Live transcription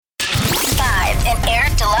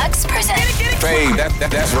Eric Deluxe present Fade,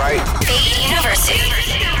 that's right. Fade University.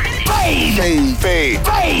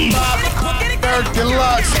 Fade. Eric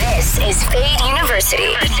Deluxe. This is Fade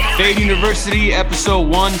University. Fade University, episode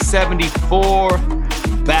 174.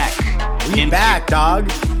 Back. Back, dog.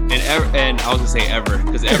 And I was gonna say ever,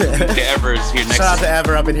 because Ever is here next. Shout out to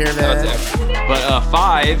Ever up in here, man. But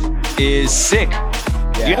 5 is sick.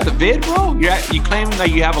 Yeah. You have the vid, bro? You claim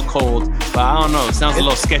that you have a cold, but I don't know. It sounds a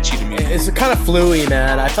little sketchy to me. It's kind of fluey,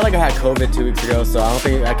 man. I felt like I had COVID 2 weeks ago, so I don't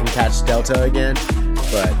think I can catch Delta again.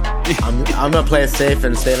 But I'm gonna play it safe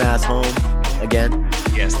and stay my ass home again.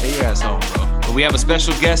 Yeah, stay your ass home, bro. But we have a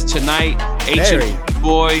special guest tonight, HMP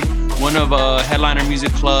Boy, one of Headliner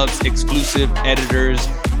Music Club's exclusive editors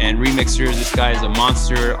and remixers. This guy is a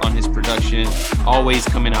monster on his production, always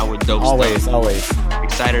coming out with dope stuff. Always.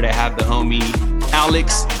 Excited to have the homie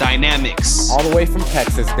Alex Dynamics. All the way from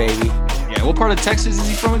Texas, baby. Yeah, what part of Texas is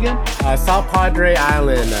he from again? South Padre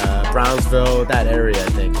Island, Brownsville, that area, I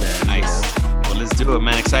think, man. Nice. Well, let's do it,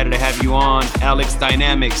 man. Excited to have you on, Alex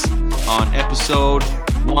Dynamics, on episode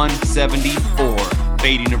 174,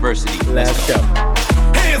 Fade University. Let's go.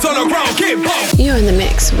 Hands on the ground, get bumped. You're in the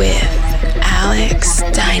mix with Alex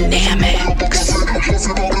Dynamics.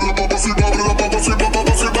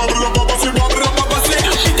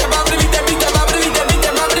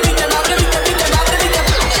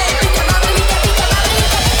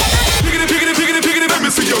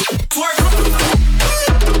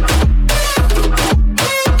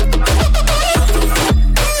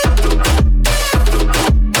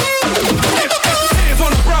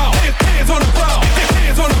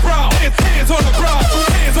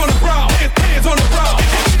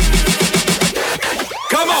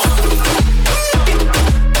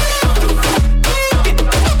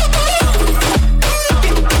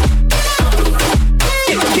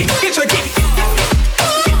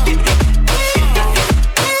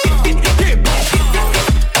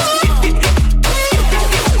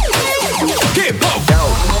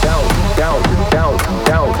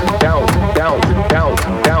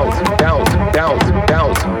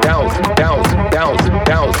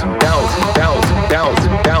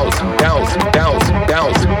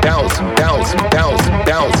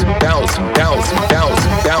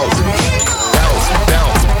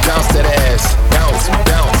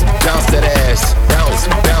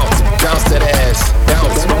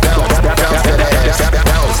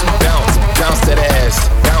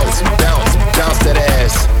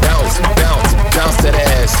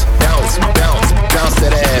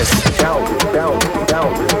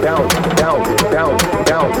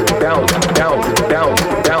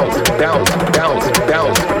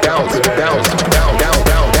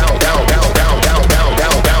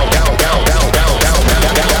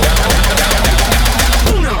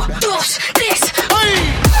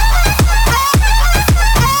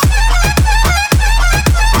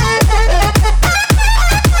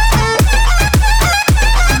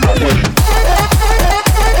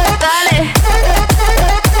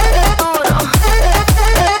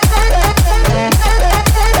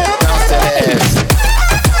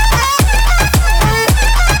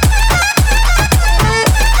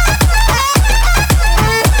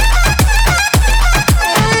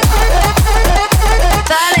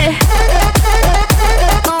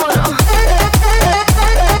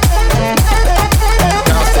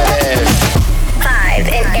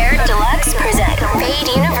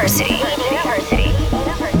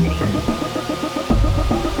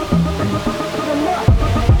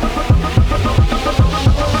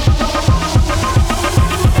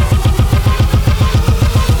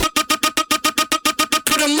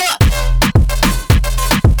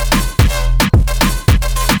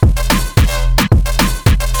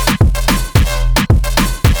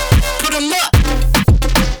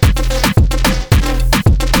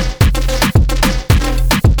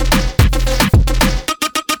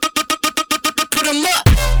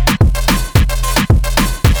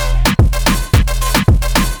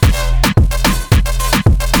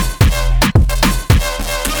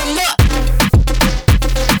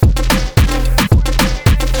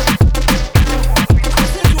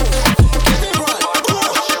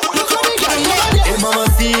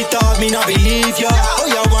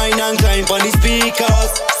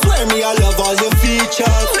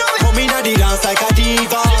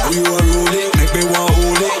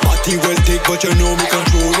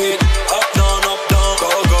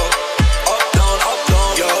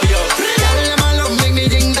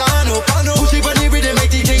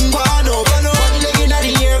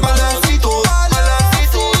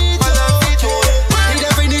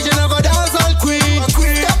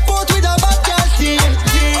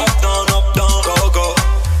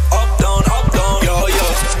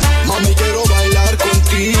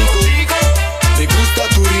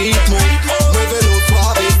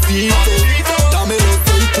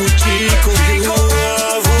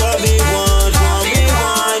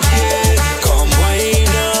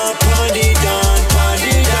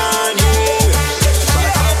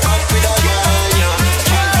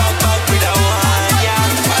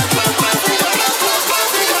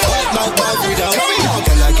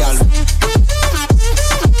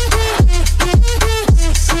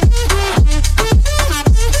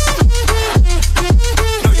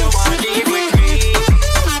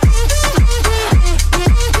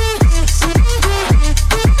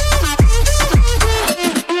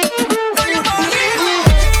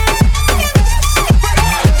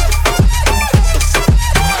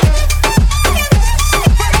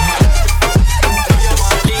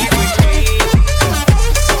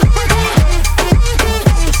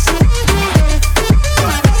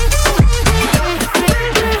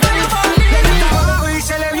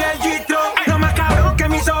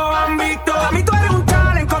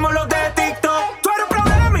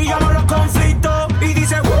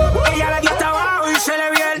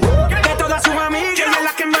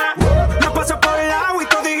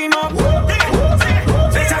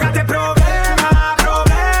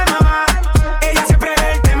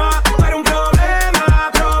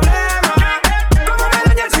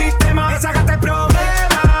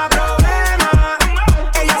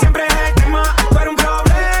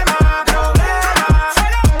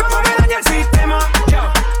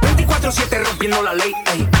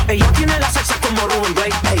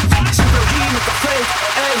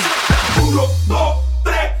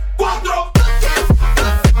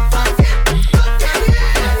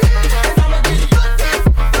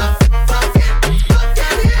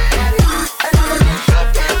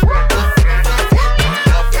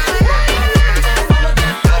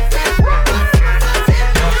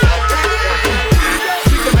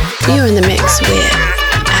 You're in the mix with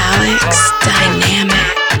Alex Dynamics.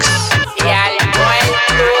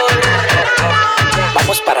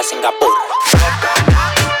 Vamos para Singapur.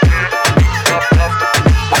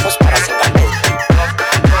 Vamos para Singapur.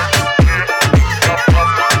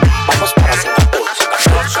 Vamos para Singapur.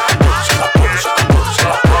 Singapur, Singapur, Singapur, Singapur, Singapur,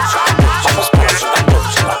 Singapur. Vamos para Singapur,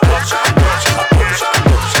 Singapur, Singapur, Singapur, Singapur,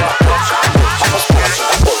 Singapur, Singapur. Vamos para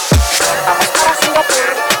Singapur. Vamos para Singapur.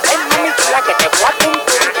 Ven mami chula que te voy a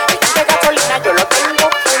cumplir. De gasolina yo lo tengo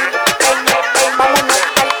full. Ven, ven, vámonos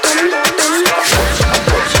al tul, tul.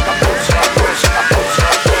 Singapur, Singapur, Singapur, Singapur,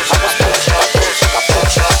 Singapur. Vamos para Singapur, Singapur,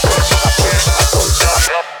 Singapur, Singapur, Singapur,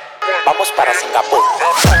 Singapur. Vamos para Singapur.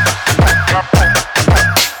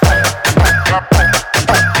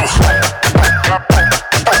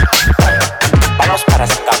 Vamos para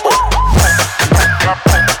Singapur.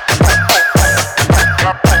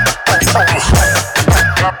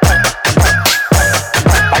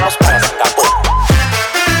 Vamos para Singapur.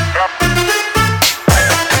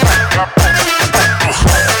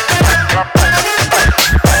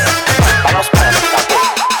 Vamos para Singapur.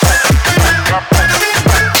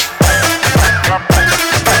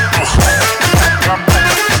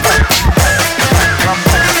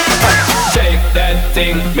 Shake that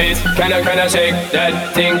thing, miss. Can I shake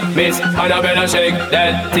that thing, miss? And I better shake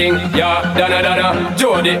that thing, yeah. Donna,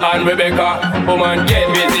 Jody and Rebecca. Woman, get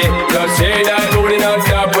busy. Just shake that booty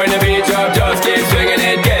non-stop when the beat drop. Just keep swinging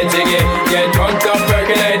it, get jiggy. Get drunk up,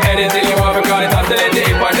 percolate anything you want. Because it's oscillating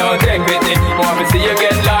if I don't take pity. Want to see you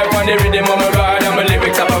get live on the rhythm of my ride. And my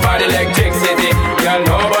lyrics up about electricity. Girl,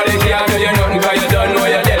 nobody can do you nothing because you don't know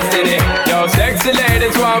your destiny. Yo, sexy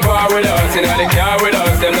ladies want war with us. You know they care with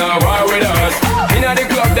us, them not war with us. Inna the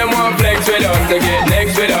club, them want flex with us. To get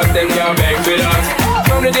next with us, them can't vex with us.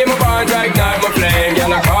 From the day my bonds I ignite my flame.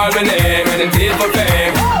 Girl, I call my name and it's it for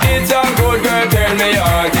fame. It's all good, girl, turn me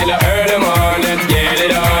on till I earn them on. Let's get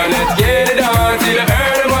it on, let's get it on till I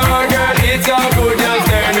earn them on. Girl, it's all good, just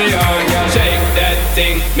turn me on. Girl, shake that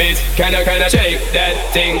thing, miss. Can I shake that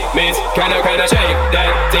thing, miss? Can I shake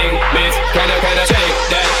that thing, miss? Can I shake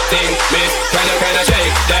that thing, miss? Can I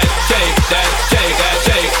shake that, shake that, shake that,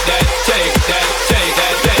 shake that, shake that, shake that, shake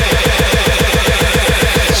that.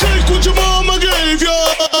 Shake what your mama gave you.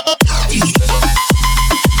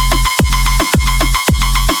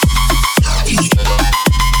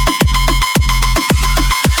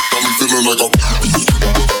 I'm feeling like a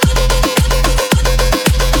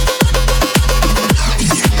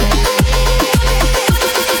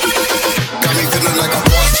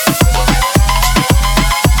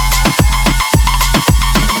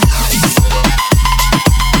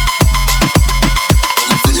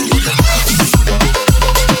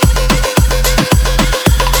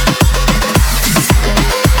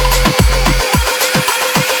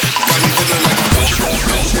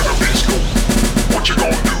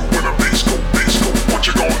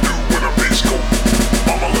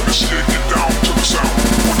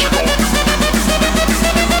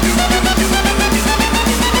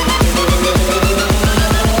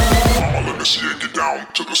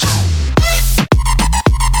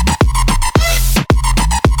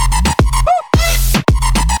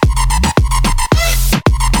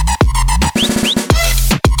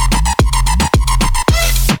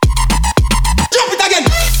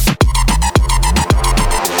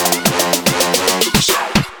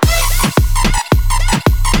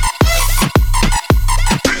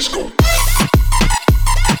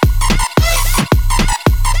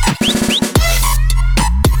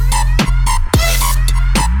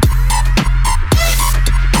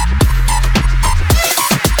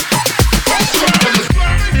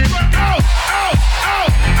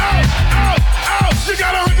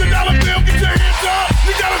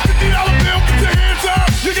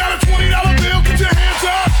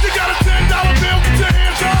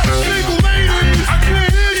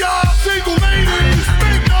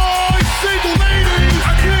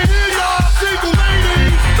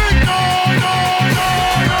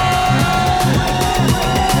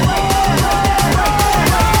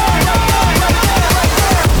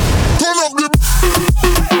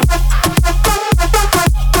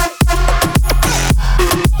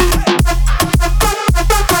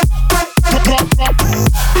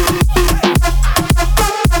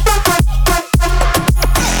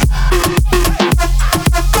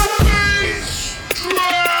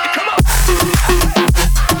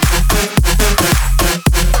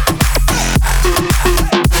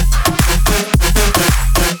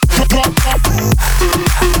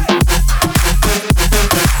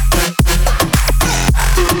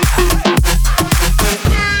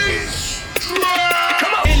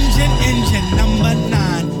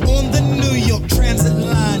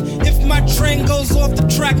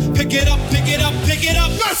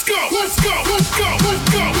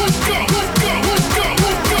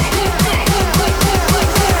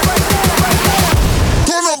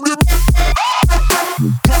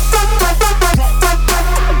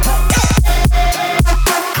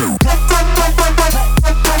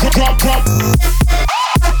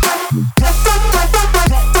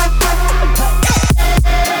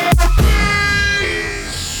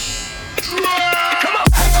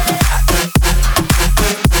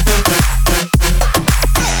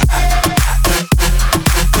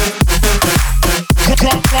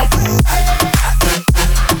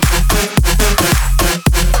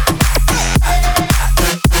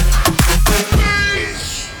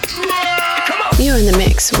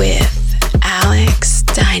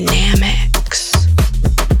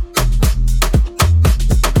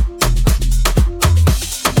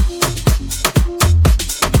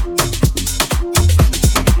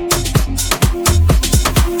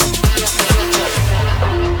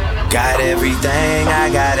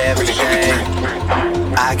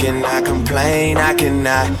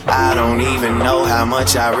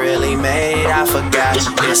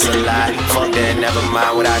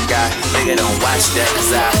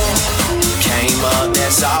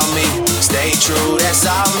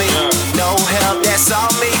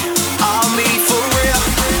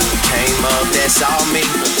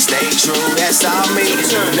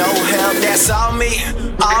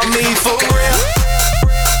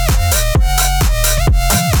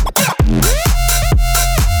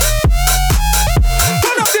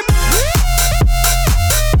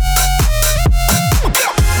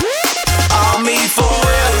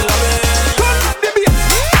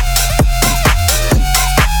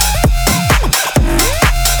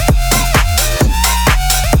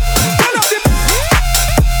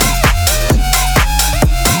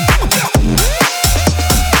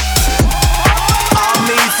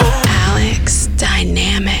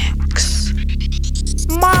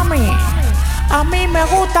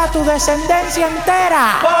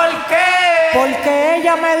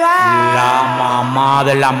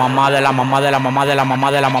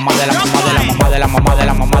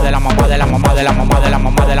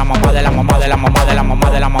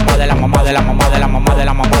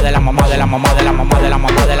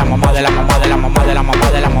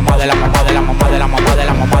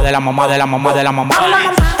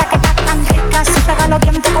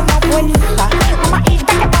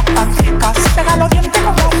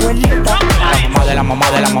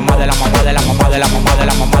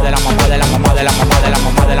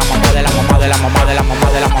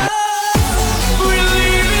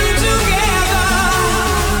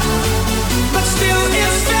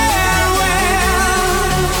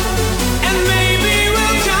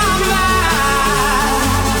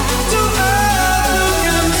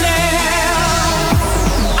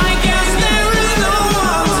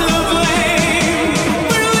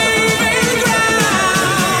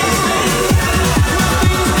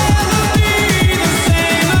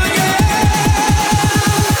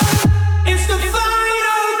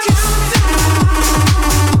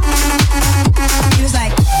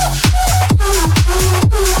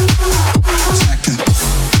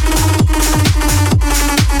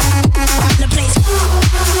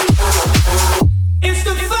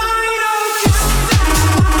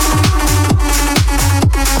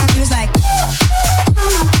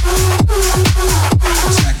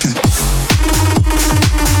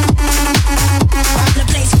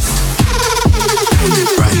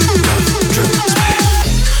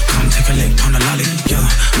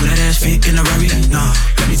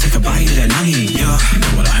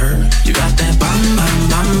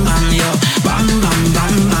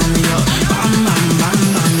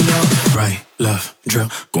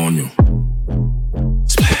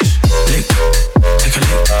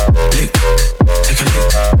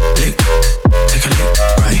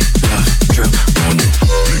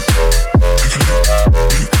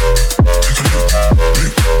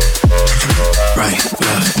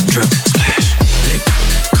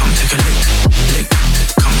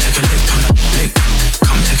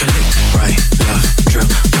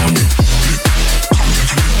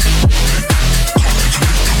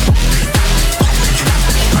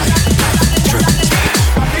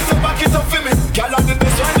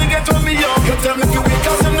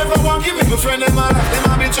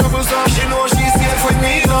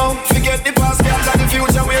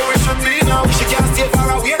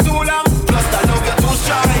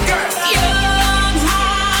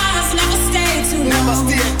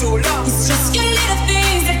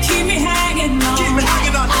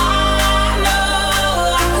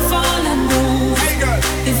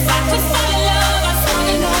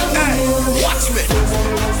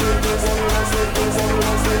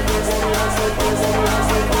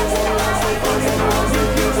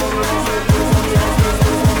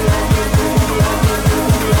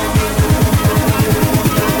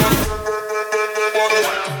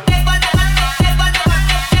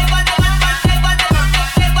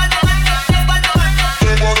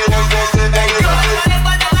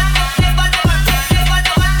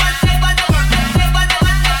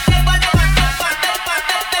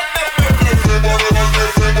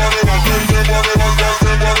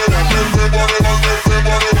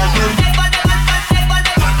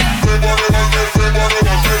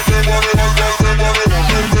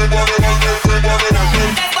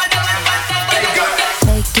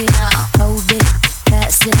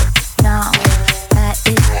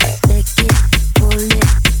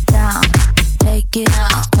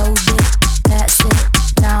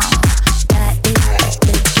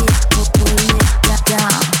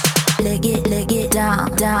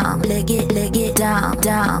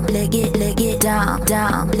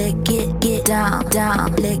down, lick it down,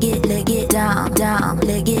 down, lick it down, down,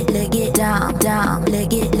 lick it down, down,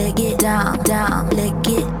 lick it down, down, lick it down, down, lick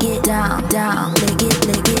it down, down, lick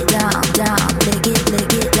it down, down, lick it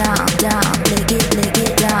down, down, lick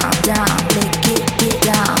it down, down, lick it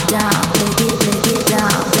down, down, lick it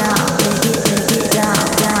down,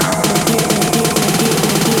 down,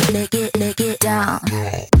 lick it down, lick it down.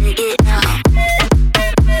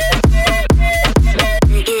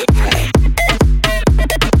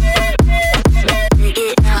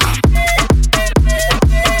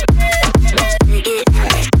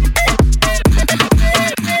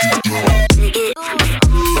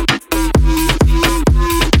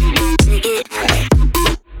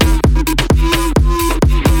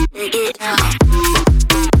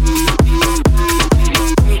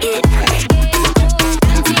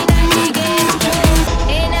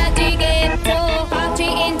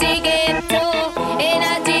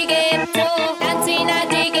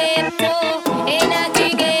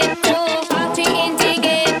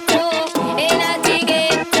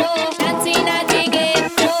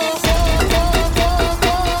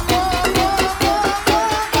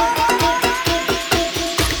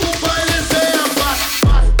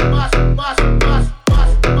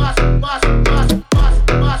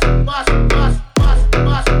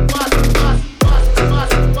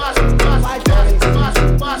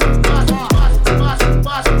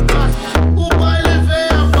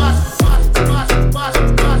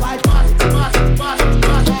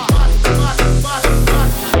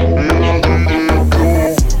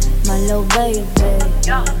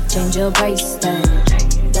 Change your bracelet.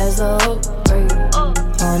 There's a hook break on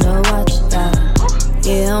the watch that.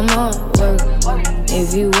 Yeah, I'm on work.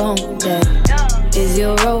 If you want that, is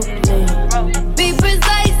your rope lit? Be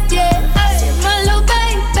precise, yeah. My little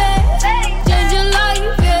baby, change your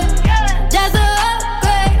life, yeah. That's a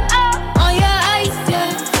upgrade on your ice,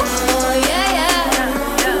 yeah. Oh yeah, yeah.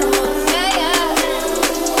 Oh yeah, yeah.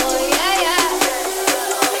 Oh yeah, yeah.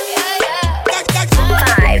 Oh yeah, yeah.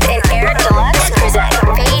 Live in Air Deluxe present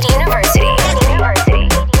Fade University.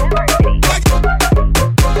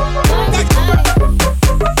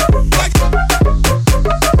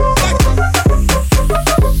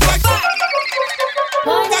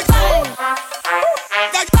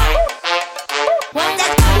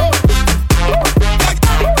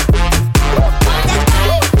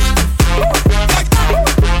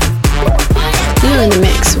 You're in the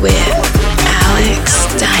mix with Alex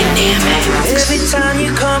Dynamics. Every time you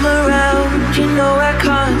come around, you know I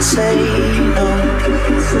can't say no.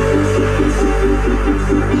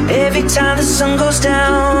 Every time the sun goes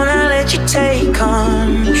down, I let you take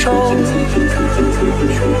control.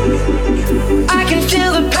 I can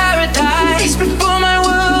feel the paradise before my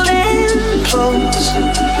world implodes.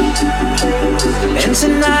 And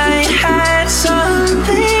tonight had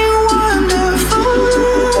something wonderful.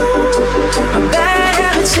 My bad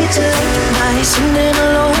habits lead to nights and then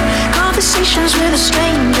alone. Conversations with a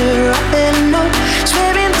stranger, I better know.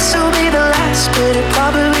 Swearing this will be the last, but it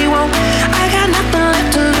probably won't. I got nothing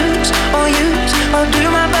left to lose or use. Or do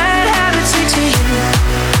my bad habits lead to you?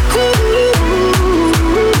 Ooh,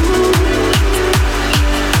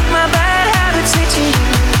 my bad habits lead to you.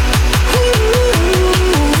 Ooh,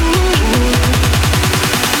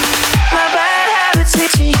 my bad habits lead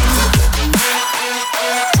to you.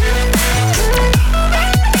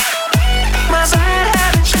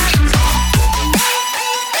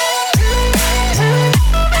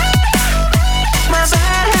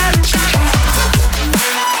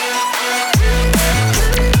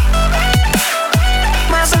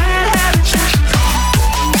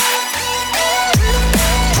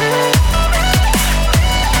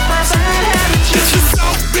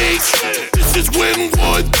 This is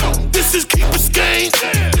Wynwood, this is Key Biscayne,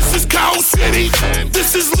 this is Cow City,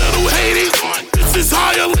 this is Little Haiti, this is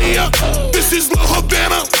Hialeah, this is La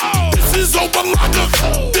Habana, this is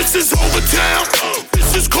Opa-locka, this is Overtown,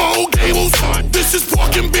 this is Coral Gables, this is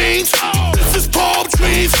Pork and Beans, this is Palm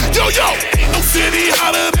Trees. Yo, ain't no city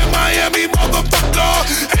hotter than Miami, motherfucker.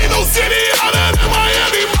 Ain't no city hotter than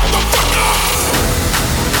Miami, motherfucker.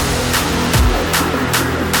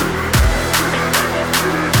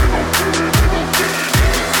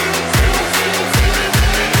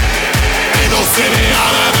 City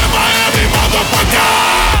hotter than Miami, motherfucker.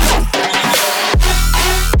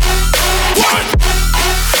 One.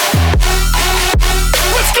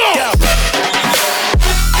 Let's go.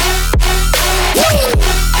 Woo.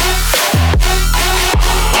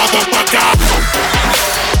 Motherfucker.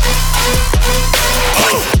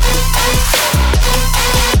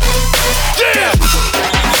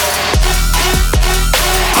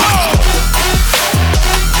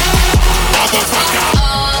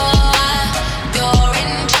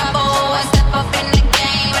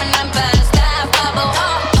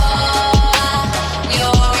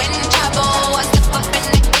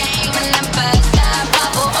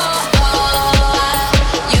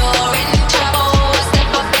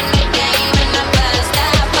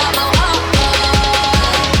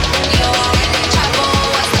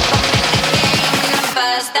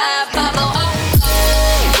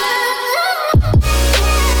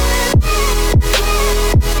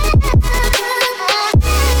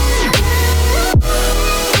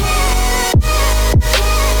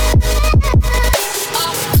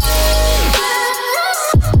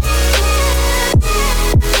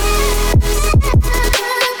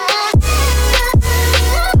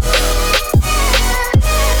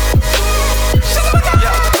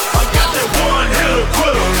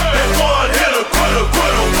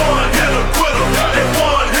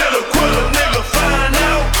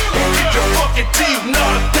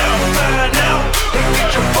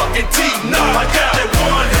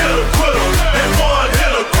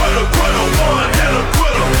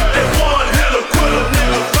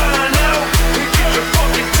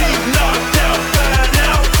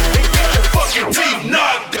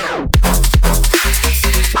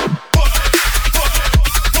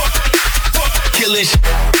 killing shit.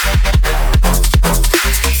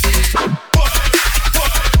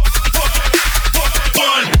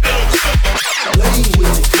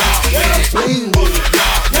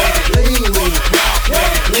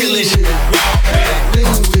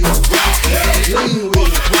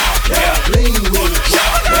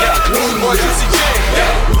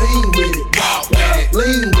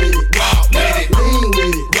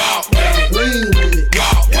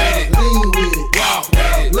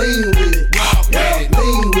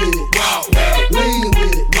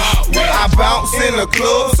 In the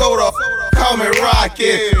club, so the call me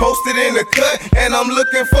Rocket. Posted in the cut, and I'm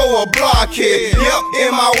looking for a blockhead. Yep,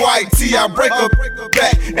 in my white tee, I break a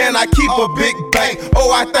back, and I keep a big bank. Oh,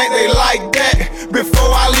 I think they like that. Before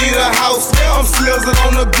I leave the house, I'm slizzing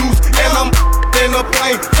on the goose, and I'm in the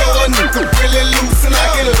plane. So a nigga really loose, and I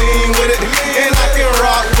can lean with it, and I can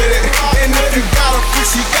rock with it. And if you got a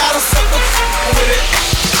fish, you gotta suck a with it.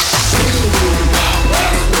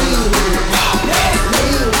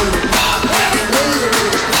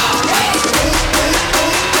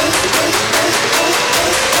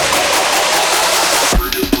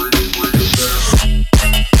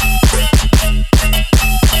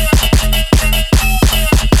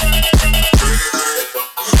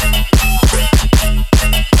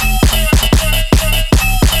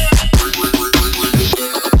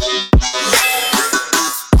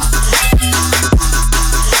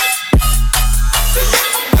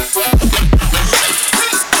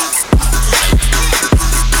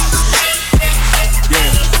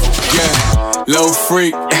 Low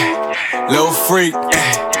freak, low freak,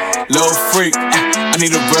 low freak. I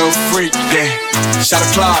need a real freak, yeah. Shot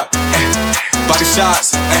o'clock, body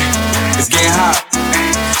shots, it's getting hot.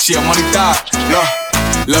 She a money thot,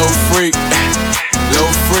 low freak, low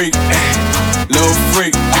freak, low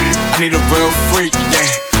freak. I need a real freak, yeah.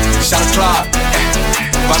 Shot o'clock,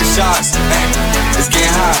 body shots, it's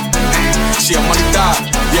getting hot. She a money thot,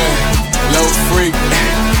 yeah. Low freak,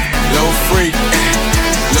 low freak,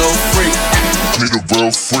 low freak. I need a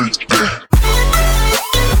real freak, yeah.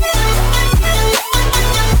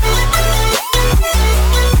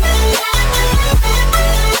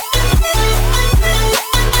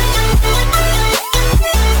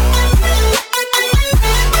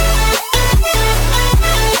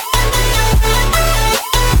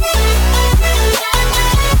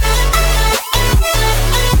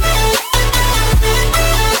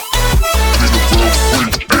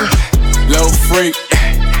 Low freak,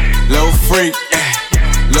 low freak,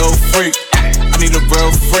 low freak. I need a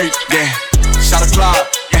real freak, yeah. Shot o'clock,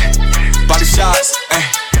 body shots,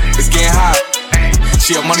 it's getting hot.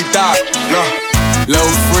 She a money thot, low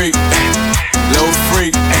freak, low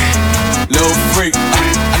freak, low freak.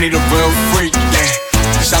 I need a real freak, yeah.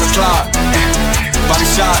 Shot o'clock, body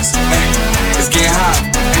shots, it's getting hot.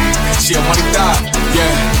 She a money thot,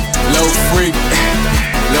 yeah. Low freak,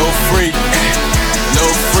 low freak,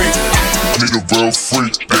 low freak. I need a real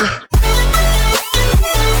freak, yeah.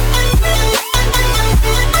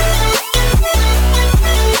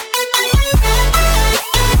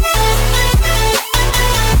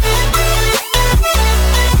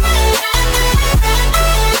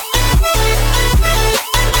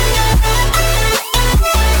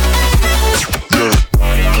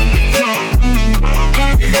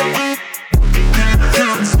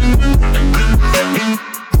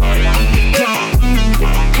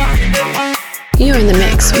 You're in the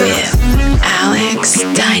mix with Alex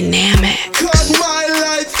Dynamic. Cut my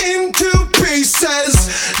life into pieces.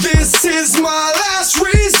 This is my last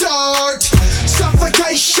resort.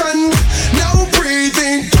 Suffocation, no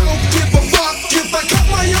breathing. Don't give a fuck if I cut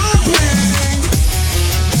my own bleeding.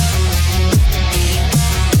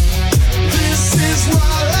 This is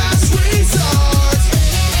my last resort.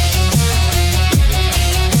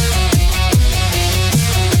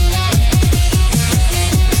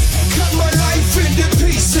 Cut my life into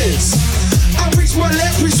pieces. I reach my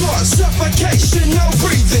last resort. Suffocate.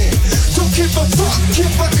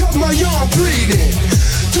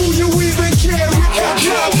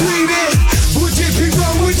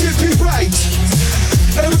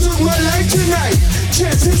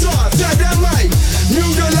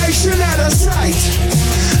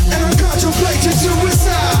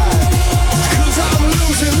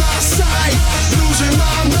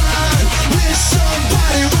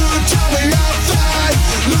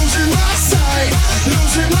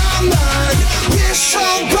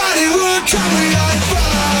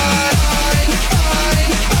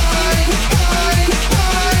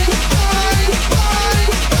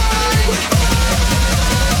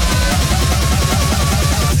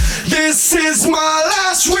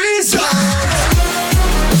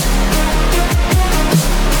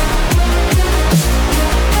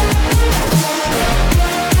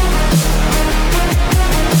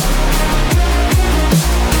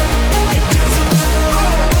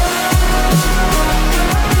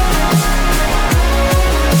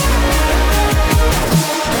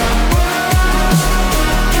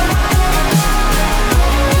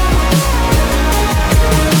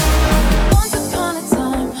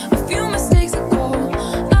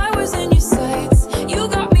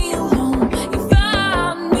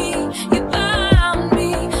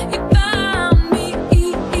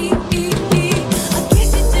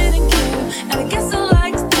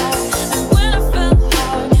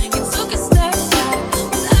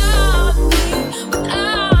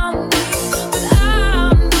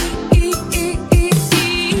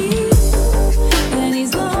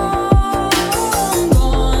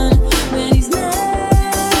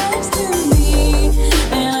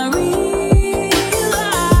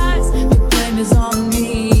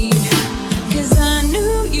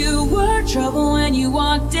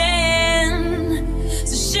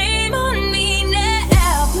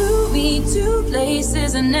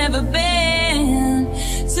 never been.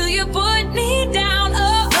 Till you put me down.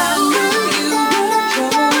 Oh, I knew you were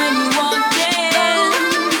trouble when you walked in.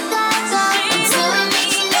 So lean on me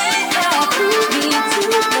now. Prove me to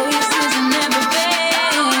places I've never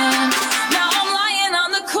been. Now I'm lying on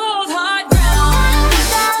the cold hard ground.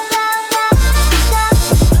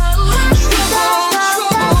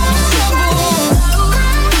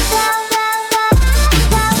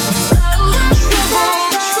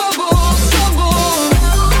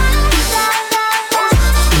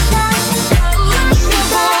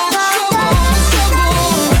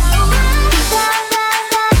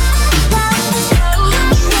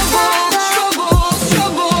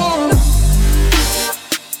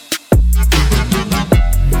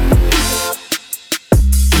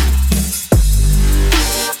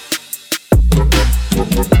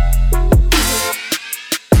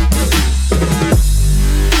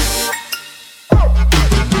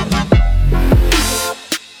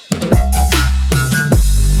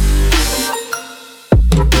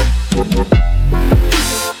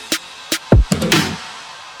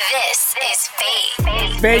 This is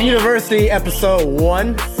Fade. Fade University, episode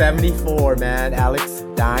 174, man. Alex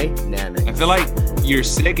Dynamic. I feel like you're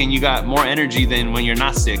sick and you got more energy than when you're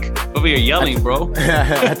not sick. Over here yelling, bro.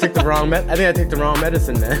 I took the wrong I think I took the wrong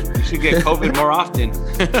medicine, man. You should get COVID more often.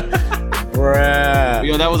 Bruh.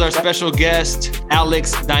 Yo, that was our special guest,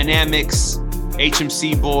 Alex Dynamics,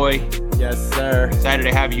 HMC boy. Yes, sir. Excited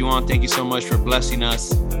to have you on. Thank you so much for blessing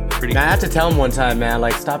us. Pretty Man, I had to tell him one time, man,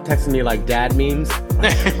 like, stop texting me like dad memes, or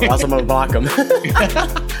else I'm gonna block him.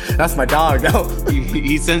 That's my dog, though.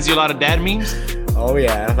 He sends you a lot of dad memes? Oh,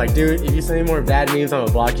 yeah. I'm like, dude, if you send me more dad memes, I'm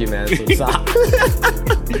gonna block you, man. So stop.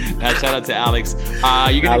 Shout out to Alex.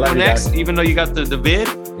 You gonna go next, dog. Even though you got the vid?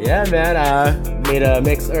 Yeah, man. Made a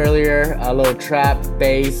mix earlier, a little trap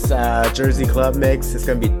bass Jersey club mix. It's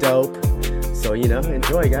gonna be dope. So, you know,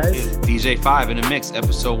 enjoy, guys. DJ 5 in the mix,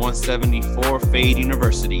 episode 174, Fade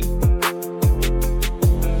University.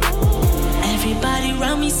 Everybody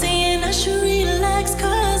around me saying I should relax,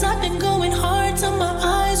 cause I've been going hard till my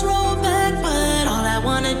eyes roll back. But all I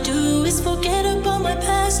wanna do is forget about my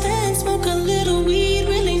past and smoke a little weed,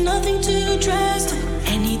 really nothing too drastic.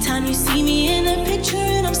 Anytime you see me in a picture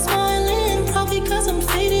and I'm smiling, probably cause I'm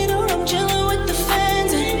faded or I'm chilling with the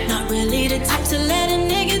fans. And not really the type to let a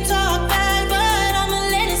nigga talk back.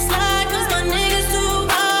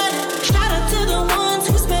 Shout out to the ones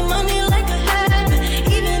who spend money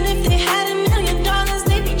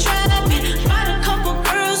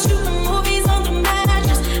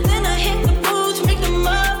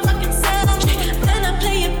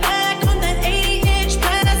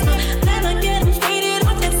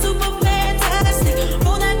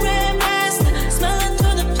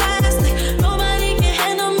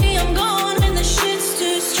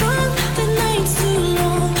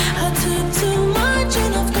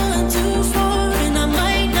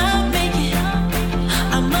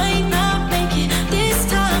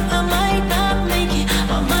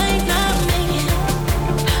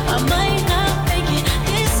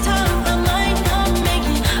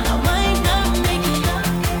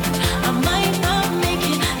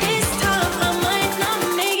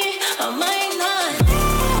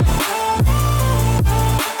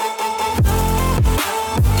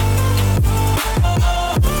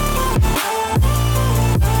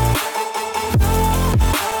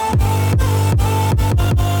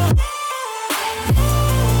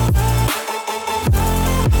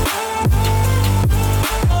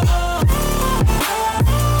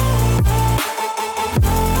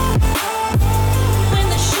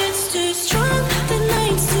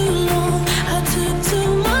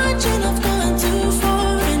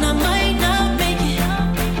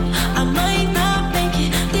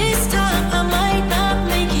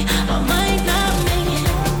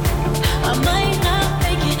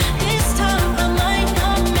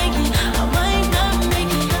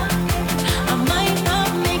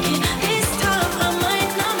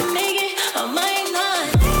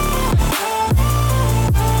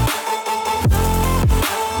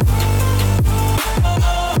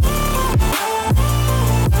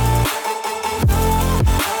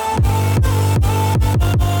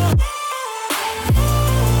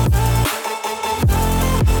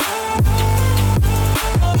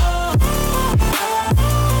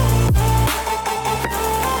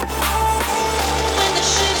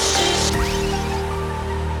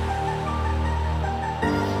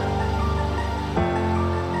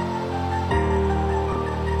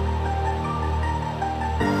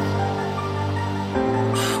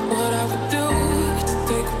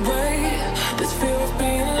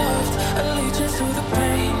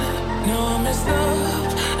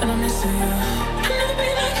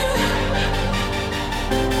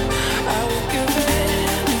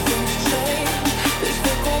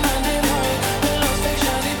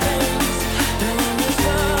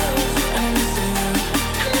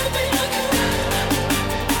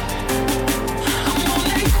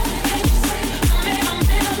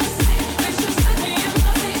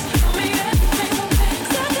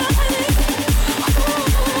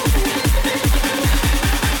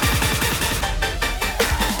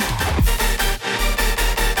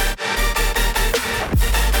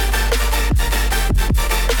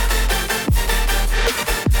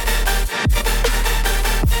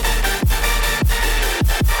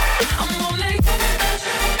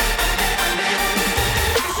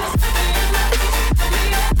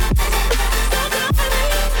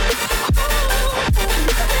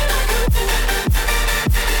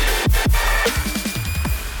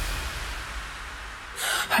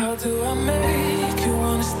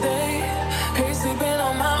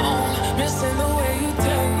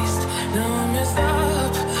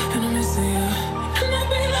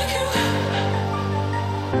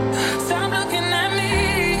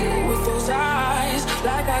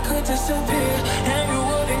disappear, and you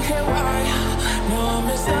wouldn't care why. No, I'm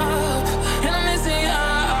messed up, and I'm missing you.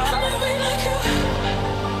 I'll never be like you.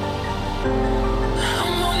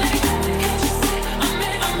 I'm only can't you see? I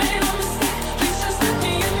made a mistake. Please just look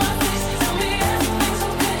me in my face. Tell me everything's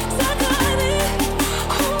okay. 'Cause I got it.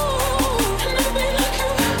 Ooh, I'll never be like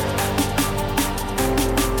you.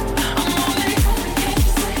 I'm only can't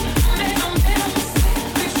you see? I made a mistake.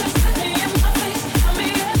 Please just look me in my face. Tell me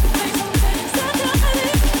everything's okay. 'Cause I got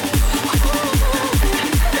it.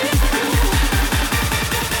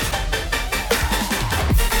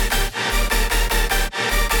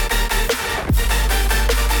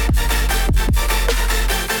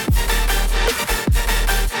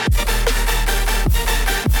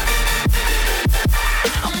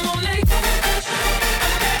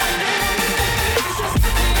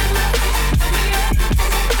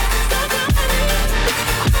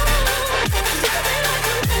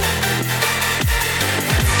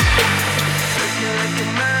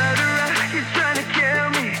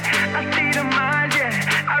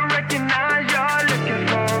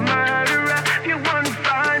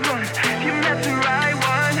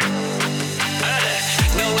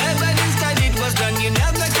 No evidence that it was done. You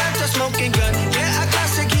never got a smoking gun. Yeah, a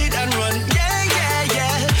classic hit and run. Yeah, yeah,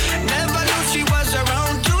 yeah. Never knew she was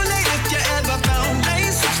around. Too late if you ever found.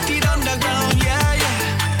 960 underground. Yeah, yeah.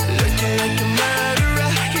 Looking like a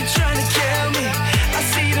murderer. You're trying to kill me. I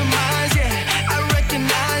see the eyes, yeah. I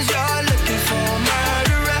recognize you're looking for a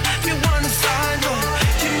murderer. You wanna find one.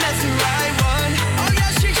 You never right one. Oh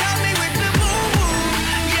yeah, she got me with the boom boom.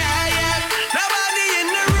 Yeah, yeah. Nobody in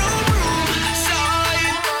the room saw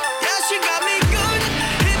it. Yeah, she got me good.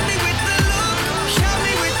 Hit me with the look. Shot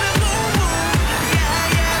me with the boom boom.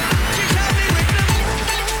 Yeah, yeah. She shot me with the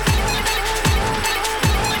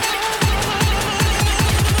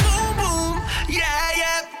boom boom. Yeah,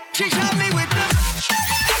 yeah. She shot me with the.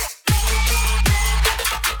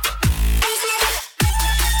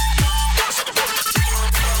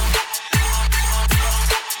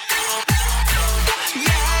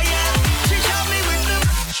 Yeah, yeah. She shot me with the.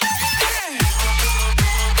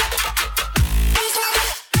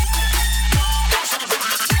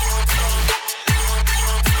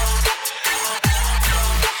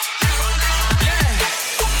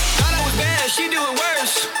 Thought I was bad, she do it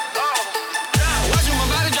worse. Watching my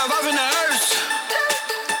body drop off in the hearse.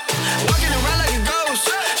 Walking around like a ghost.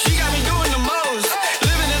 She got me doing the most.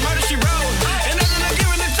 Living in murder she wrote. And nothing I'm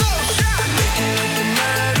giving the toast. Looking like a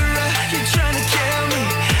murderer. You're trying to kill me.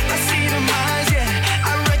 I see the eyes, yeah.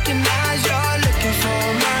 I recognize you're looking for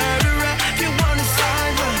a murderer. You wanna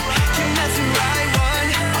find one. You met the right one.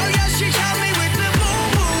 Oh yeah, she shot me with the boom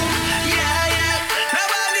boom. Yeah, yeah.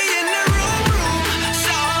 Nobody in the room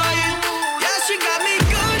saw it. Yeah, she got me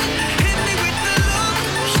good. Hit me with the look.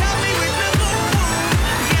 Shot me with the boom boom.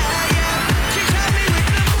 Yeah, yeah. She shot me with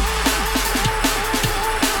the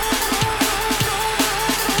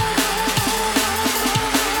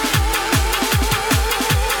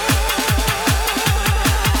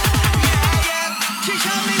She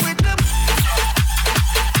shot me with the.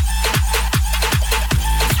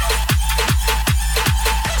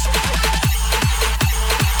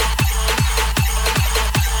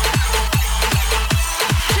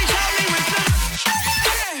 She shot me with the.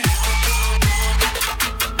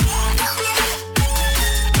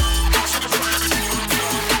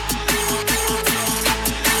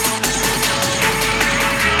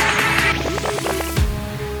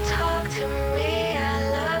 Talk to me, I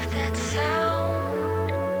love that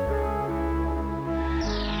sound.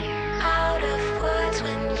 Out of words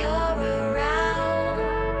when you're around.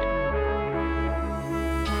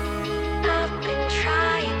 I've been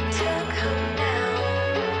trying to come down.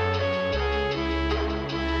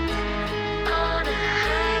 On a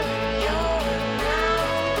high when you're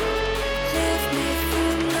around. Lift me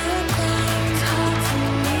from the ground. Talk to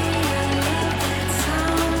me, I love that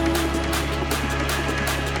sound.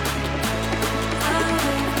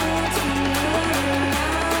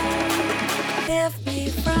 Lift me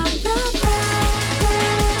from the ground.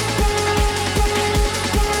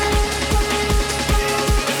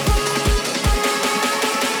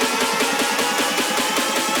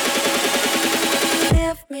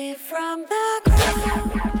 Lift me from the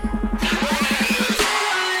ground.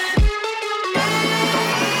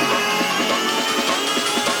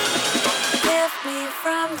 Lift me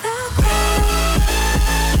from the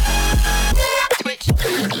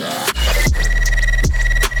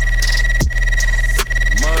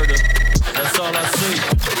Murder, that's all I see.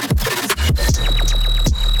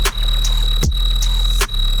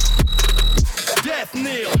 Death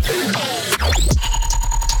kneel.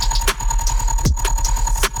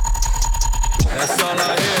 That's all I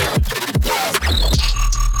hear.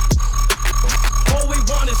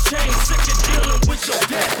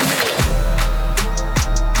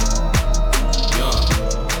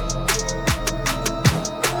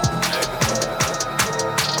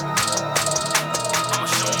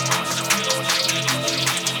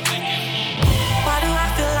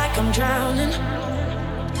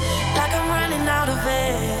 out of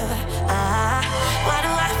it. Why do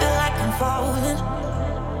I feel like I'm falling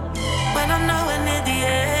when I'm nowhere near the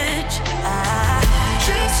edge?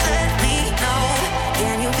 Just let me know.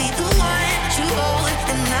 Can you be the one to hold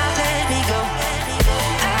and not let me go?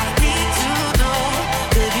 I need to know.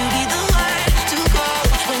 Could you be the one to go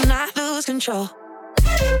when I lose control?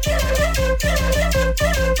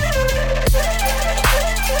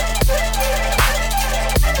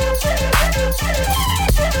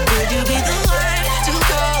 Could you be the one to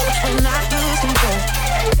go when I lose control?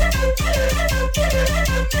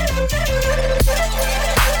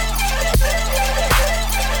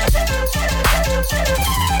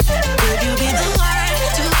 Could you be the one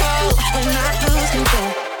to go when I lose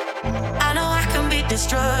control? I know I can be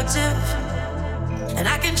destructive, and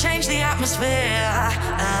I can change the atmosphere.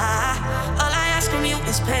 All I ask from you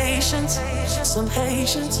is patience, some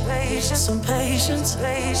patience, some patience,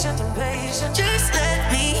 patience. Just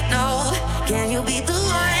let me know. Can you be the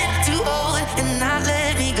one to hold and not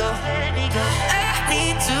let me go? I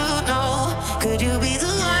need to know. Could you be the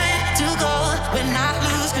one to go when I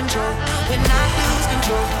lose control? When I lose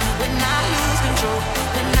control? When I lose control?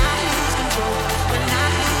 When I lose control? When I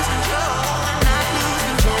lose control? When I lose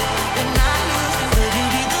control?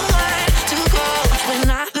 When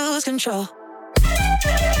I lose control?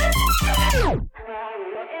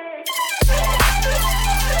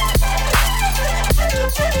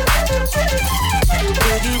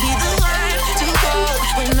 Could you be the one to go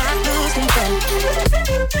when I lose control?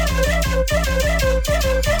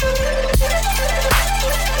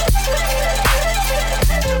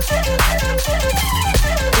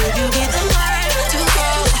 Could you be the one to go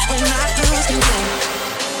when I lose control? Could you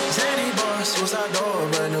be the one to go when I lose control? Zany boss, suicide door,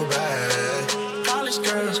 brand new bag. College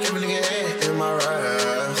girls, give a nigga head in my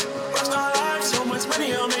raps. Rockstar life, so much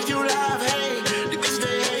money, I'll make you laugh. Hey, the bitch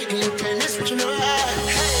they hate, and you can't miss what you know.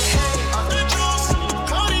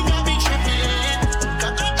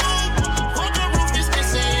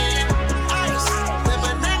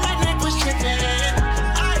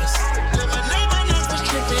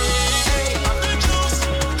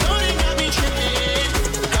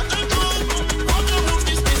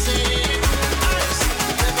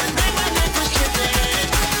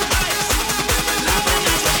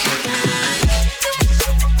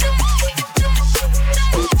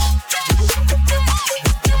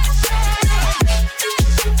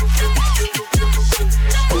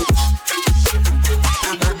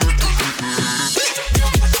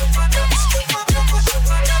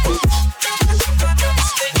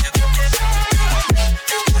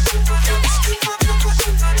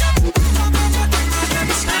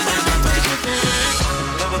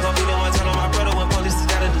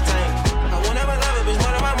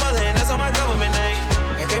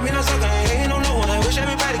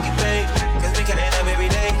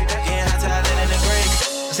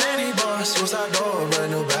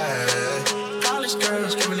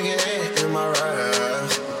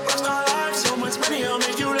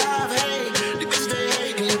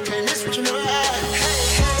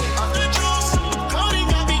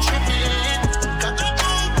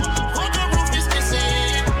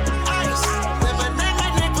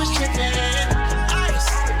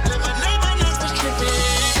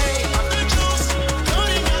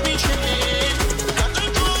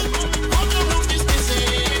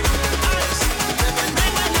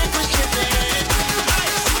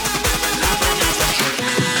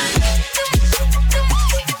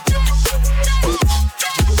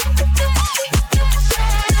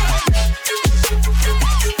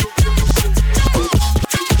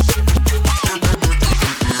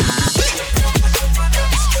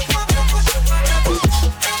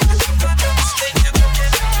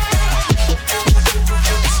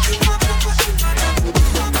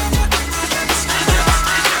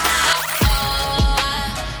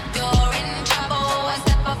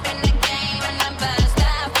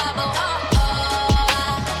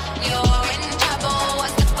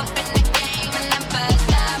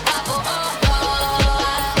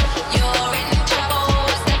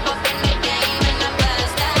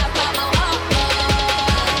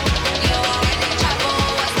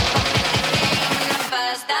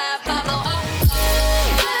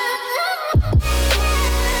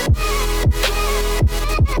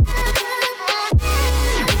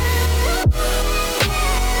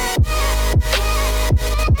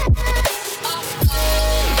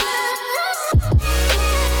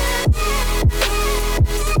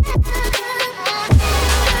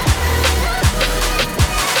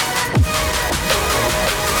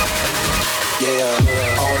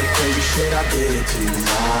 shit, I did it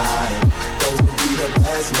tonight. Those will be the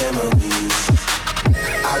best memories.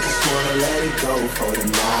 I just wanna let it go for the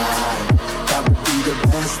night.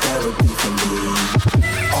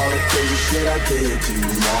 shit I did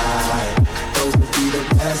tonight. Those would be the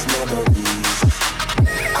best memories.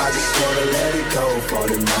 I just wanna let it go for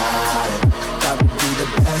tonight. That would be the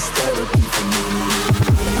best therapy for me.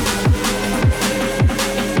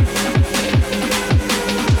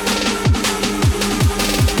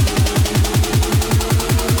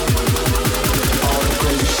 All the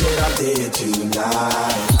crazy shit I did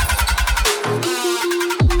tonight.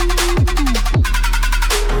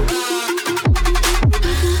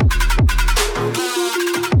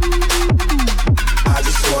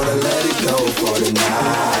 Let it go for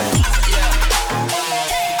tonight.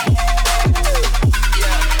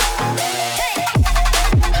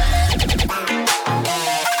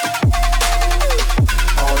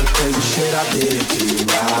 All the crazy shit I did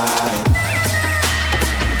tonight.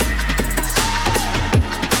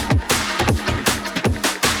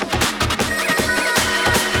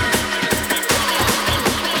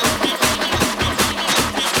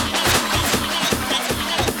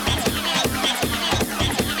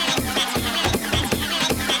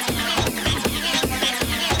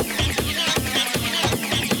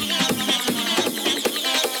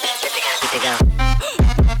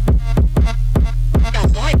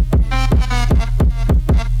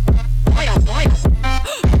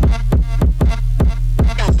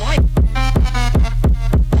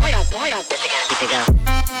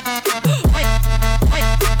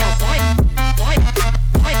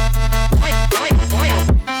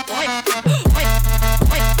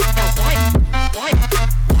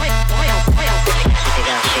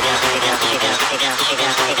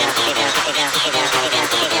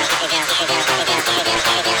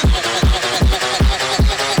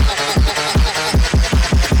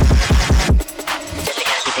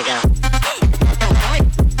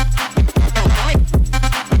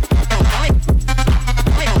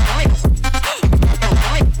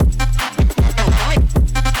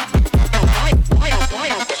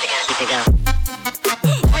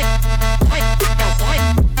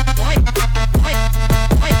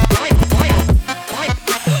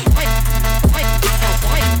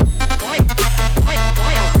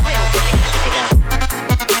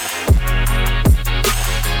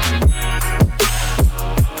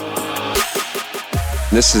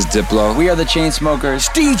 This is Diplo. We are the Chainsmokers.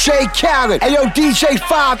 DJ Khaled. Hey yo, DJ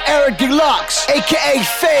 5, Eric Deluxe, aka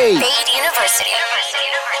Fade. Fade University.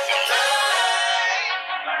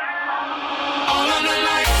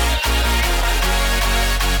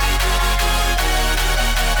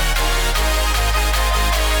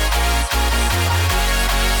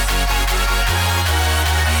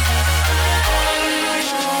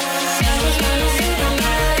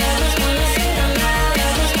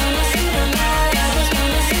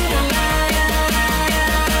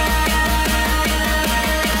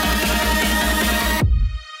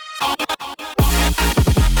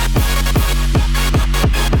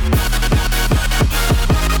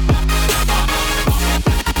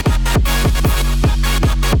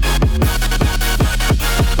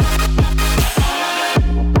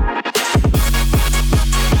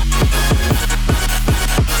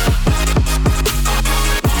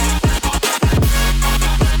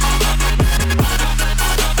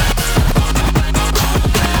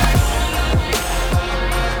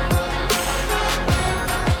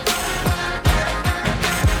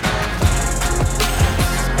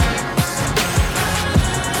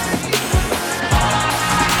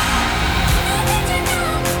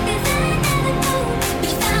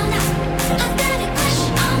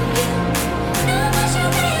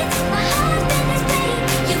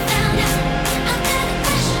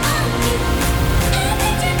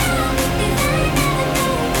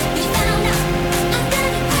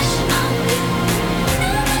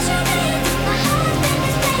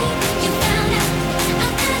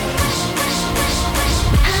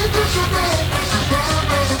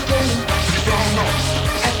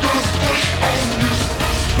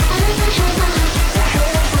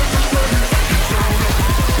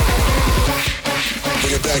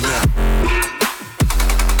 back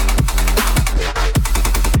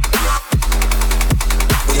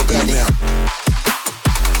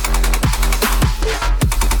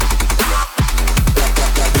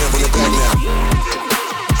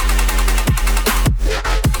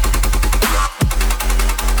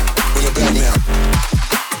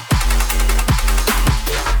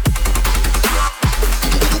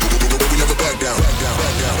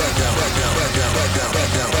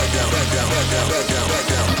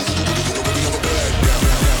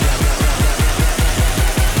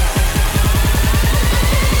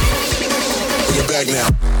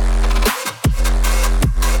now.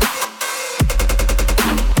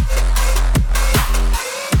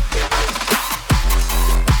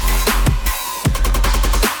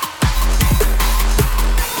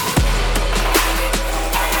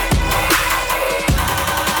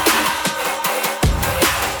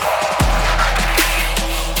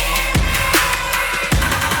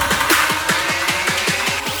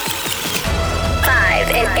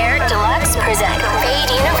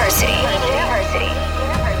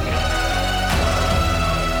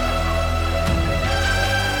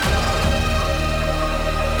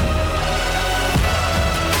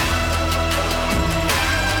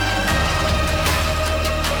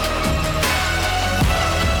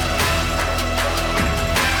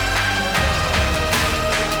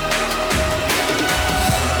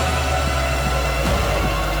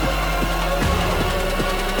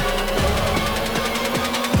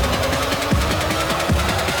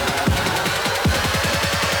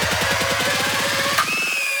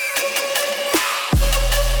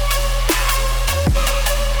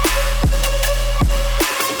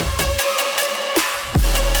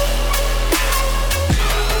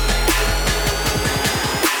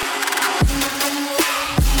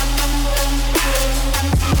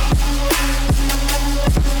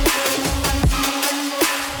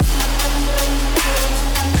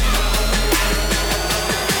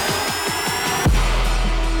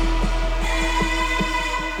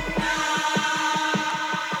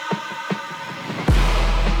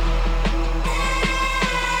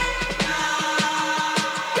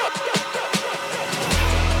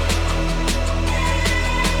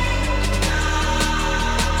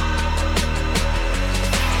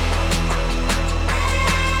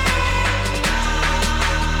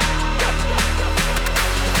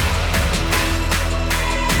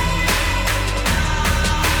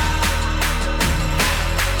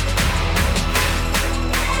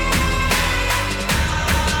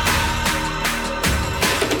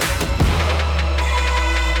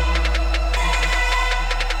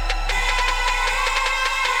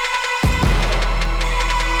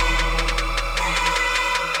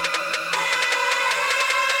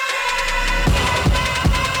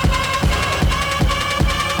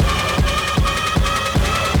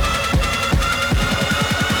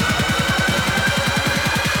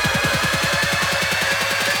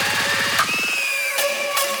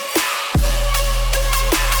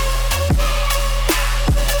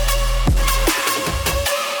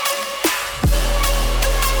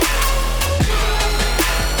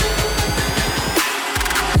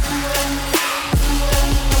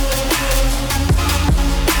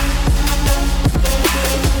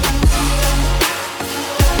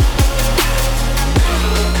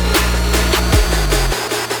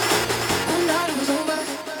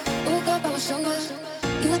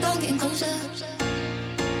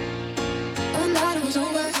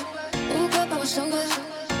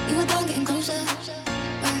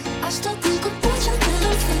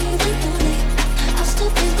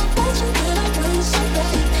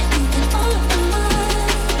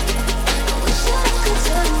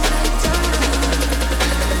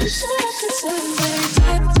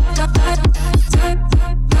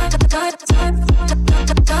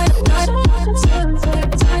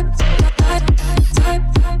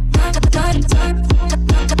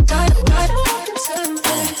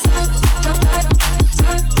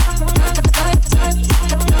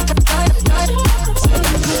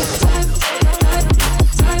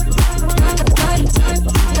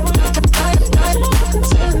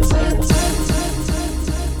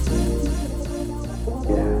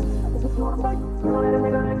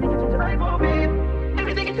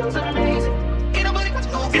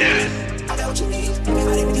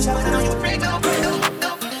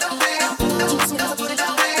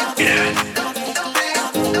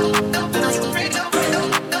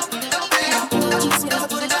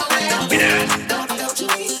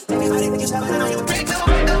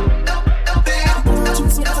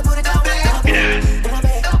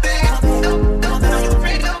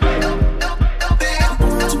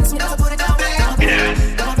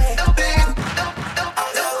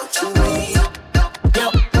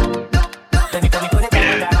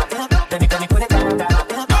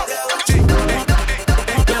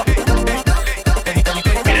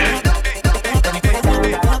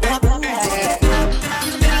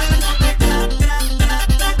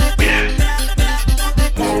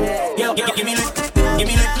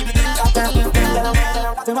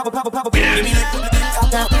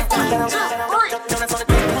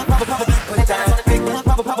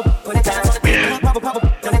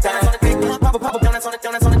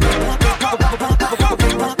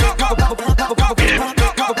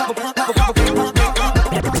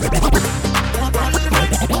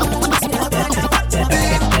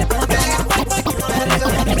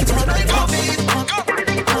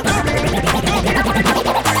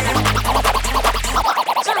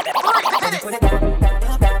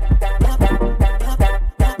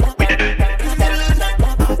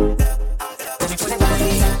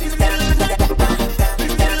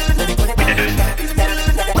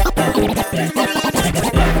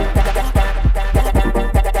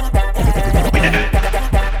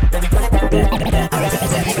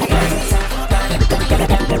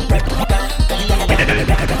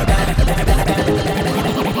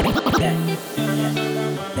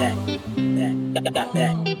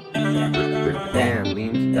 Damn,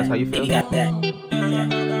 Beans, that's how you feel?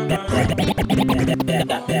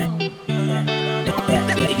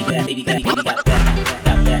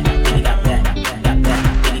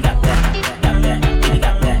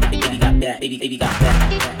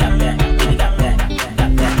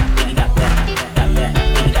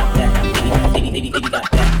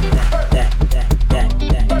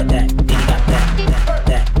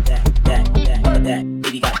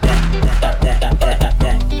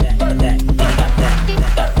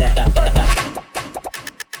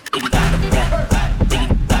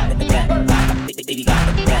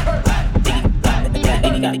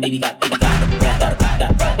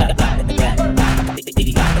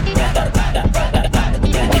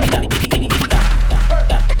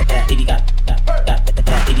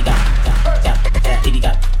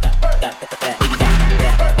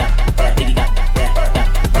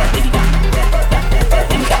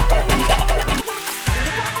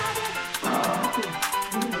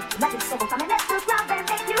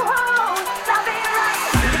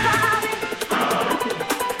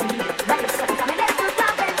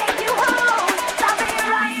 Take you home.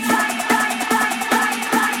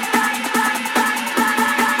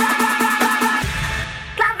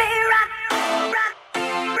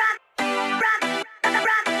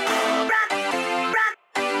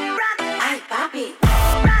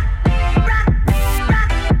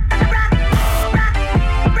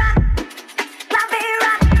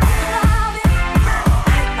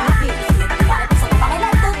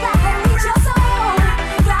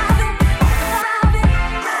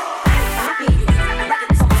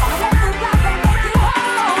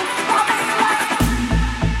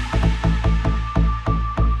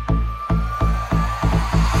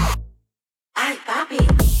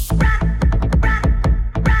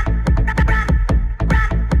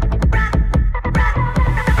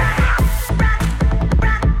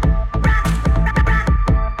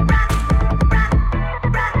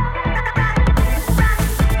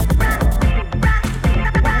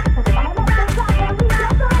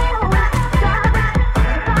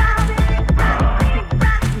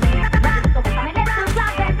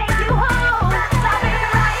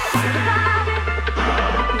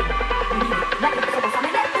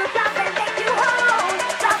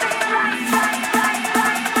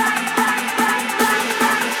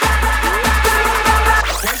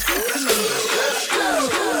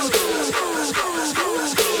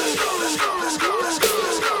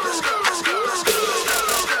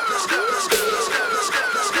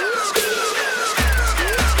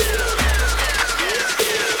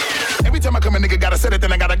 gotta set it,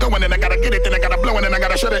 then I gotta go, and then I gotta get it, then I gotta blow, and then I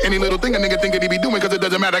gotta shut it. Any little thing a nigga think that he be doing, cause it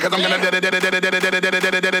doesn't matter, cause I'm gonna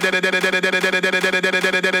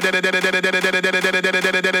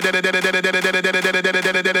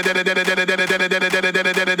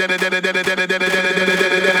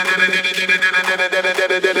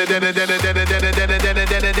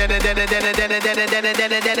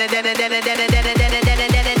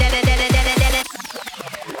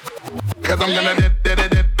cause I'm gonna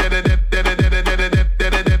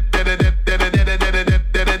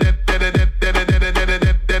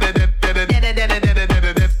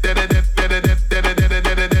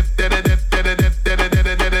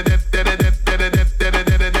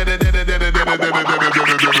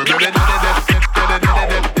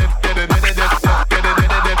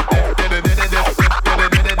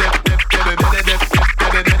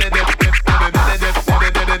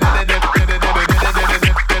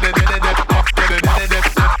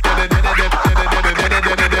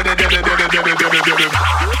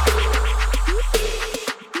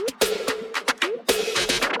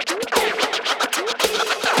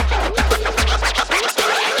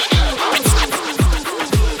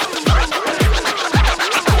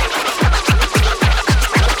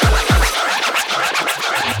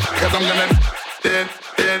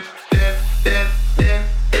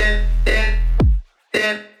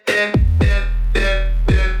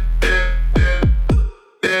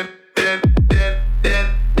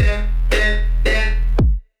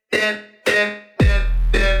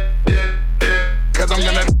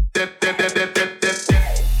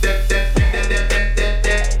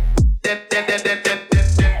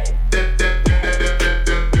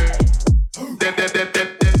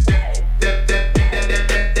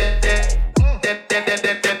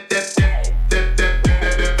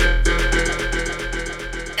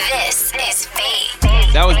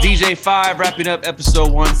DJ5 wrapping up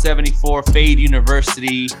episode 174, Fade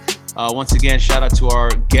University. Once again, shout out to our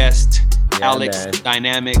guest, Alex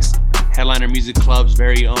Dynamics, Headliner Music Club's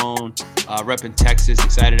very own, repping Texas.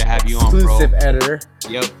 Excited to have you on, bro. Exclusive editor.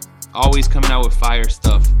 Yep. Always coming out with fire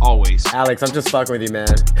stuff. Always. Alex, I'm just fucking with you, man.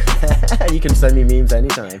 You can send me memes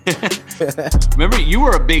anytime. Remember, you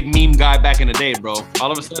were a big meme guy back in the day, bro.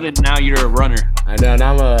 All of a sudden, now you're a runner. I know.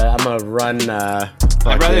 Now I'm a run.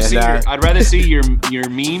 I'd rather see your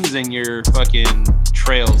memes than your fucking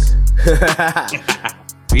trails.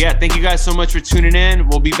 But yeah, thank you guys so much for tuning in.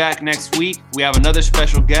 We'll be back next week. We have another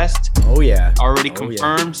special guest. Oh yeah. Already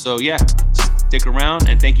confirmed. Yeah. So yeah, stick around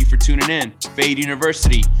and thank you for tuning in. Fade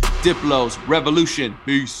University, Diplo's Revolution.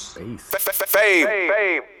 Peace. Fade.